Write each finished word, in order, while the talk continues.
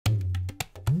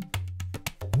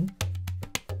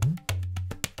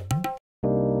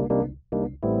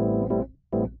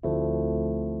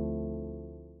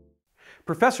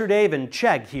Professor Dave and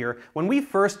Chegg here. When we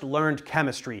first learned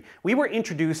chemistry, we were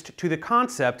introduced to the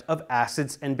concept of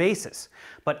acids and bases.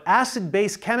 But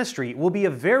acid-base chemistry will be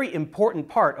a very important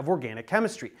part of organic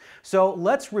chemistry. So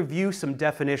let's review some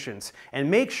definitions and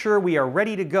make sure we are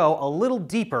ready to go a little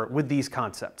deeper with these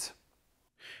concepts.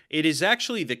 It is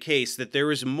actually the case that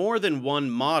there is more than one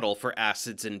model for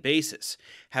acids and bases.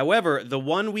 However, the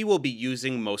one we will be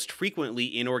using most frequently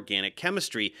in organic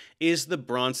chemistry is the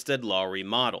Bronsted-Lowry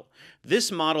model.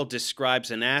 This model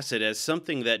describes an acid as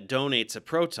something that donates a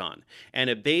proton, and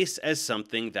a base as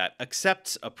something that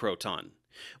accepts a proton.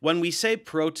 When we say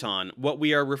proton, what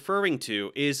we are referring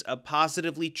to is a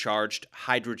positively charged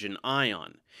hydrogen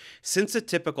ion. Since a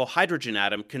typical hydrogen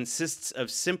atom consists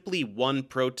of simply one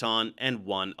proton and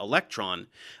one electron,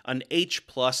 an H+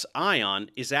 ion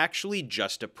is actually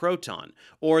just a proton,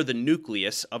 or the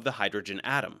nucleus of the hydrogen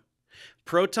atom.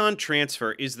 Proton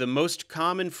transfer is the most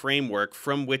common framework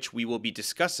from which we will be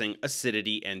discussing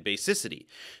acidity and basicity,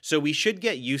 so we should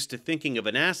get used to thinking of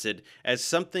an acid as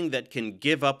something that can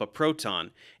give up a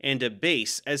proton, and a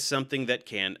base as something that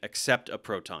can accept a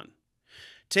proton.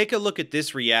 Take a look at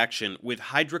this reaction with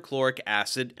hydrochloric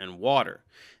acid and water.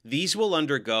 These will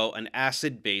undergo an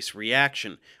acid-base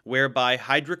reaction, whereby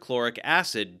hydrochloric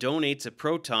acid donates a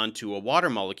proton to a water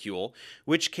molecule,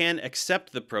 which can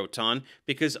accept the proton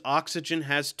because oxygen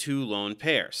has two lone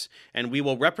pairs, and we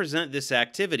will represent this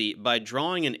activity by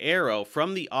drawing an arrow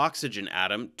from the oxygen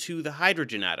atom to the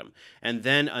hydrogen atom, and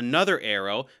then another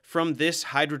arrow from this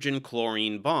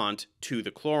hydrogen-chlorine bond to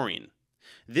the chlorine.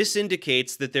 This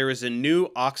indicates that there is a new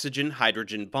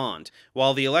oxygen-hydrogen bond,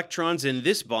 while the electrons in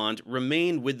this bond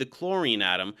remain with the chlorine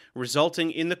atom,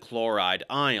 resulting in the chloride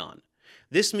ion.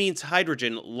 This means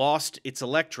hydrogen lost its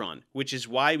electron, which is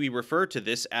why we refer to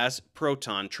this as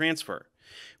proton transfer.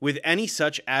 With any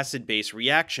such acid-base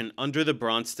reaction under the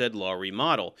Bronsted-Lowry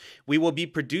model, we will be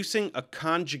producing a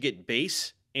conjugate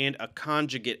base and a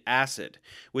conjugate acid,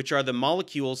 which are the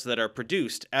molecules that are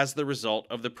produced as the result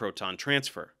of the proton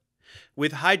transfer.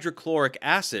 With hydrochloric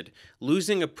acid,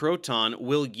 losing a proton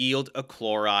will yield a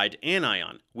chloride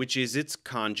anion, which is its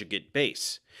conjugate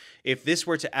base. If this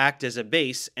were to act as a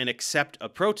base and accept a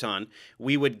proton,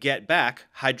 we would get back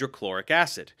hydrochloric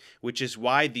acid, which is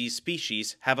why these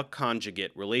species have a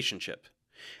conjugate relationship.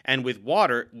 And with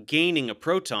water, gaining a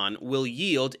proton will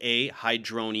yield a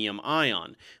hydronium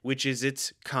ion, which is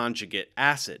its conjugate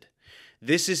acid.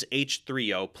 This is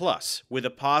H3O+, with a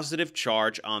positive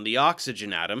charge on the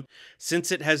oxygen atom,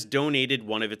 since it has donated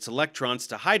one of its electrons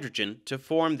to hydrogen to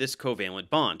form this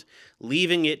covalent bond,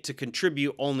 leaving it to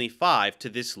contribute only 5 to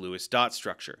this Lewis dot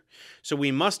structure. So we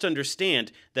must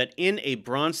understand that in a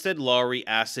Bronsted-Lowry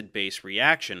acid-base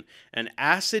reaction, an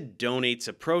acid donates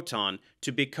a proton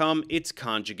to become its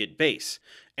conjugate base,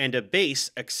 and a base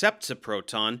accepts a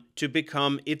proton to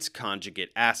become its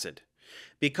conjugate acid.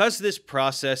 Because this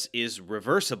process is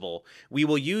reversible, we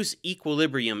will use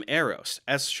equilibrium arrows,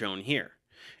 as shown here.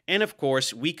 And of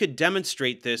course, we could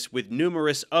demonstrate this with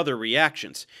numerous other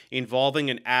reactions, involving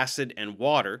an acid and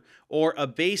water, or a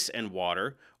base and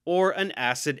water, or an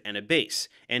acid and a base,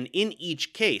 and in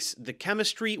each case, the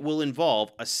chemistry will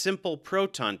involve a simple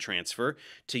proton transfer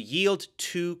to yield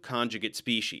two conjugate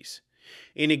species.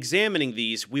 In examining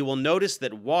these, we will notice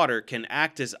that water can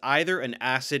act as either an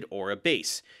acid or a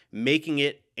base, making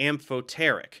it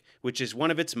amphoteric, which is one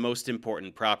of its most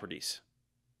important properties.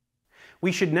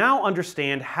 We should now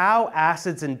understand how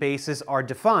acids and bases are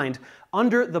defined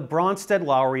under the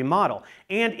Bronsted-Lowry model,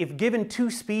 and if given two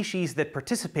species that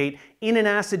participate in an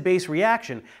acid-base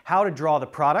reaction, how to draw the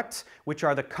products, which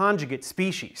are the conjugate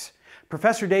species.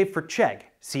 Professor Dave for Chegg.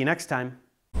 See you next time.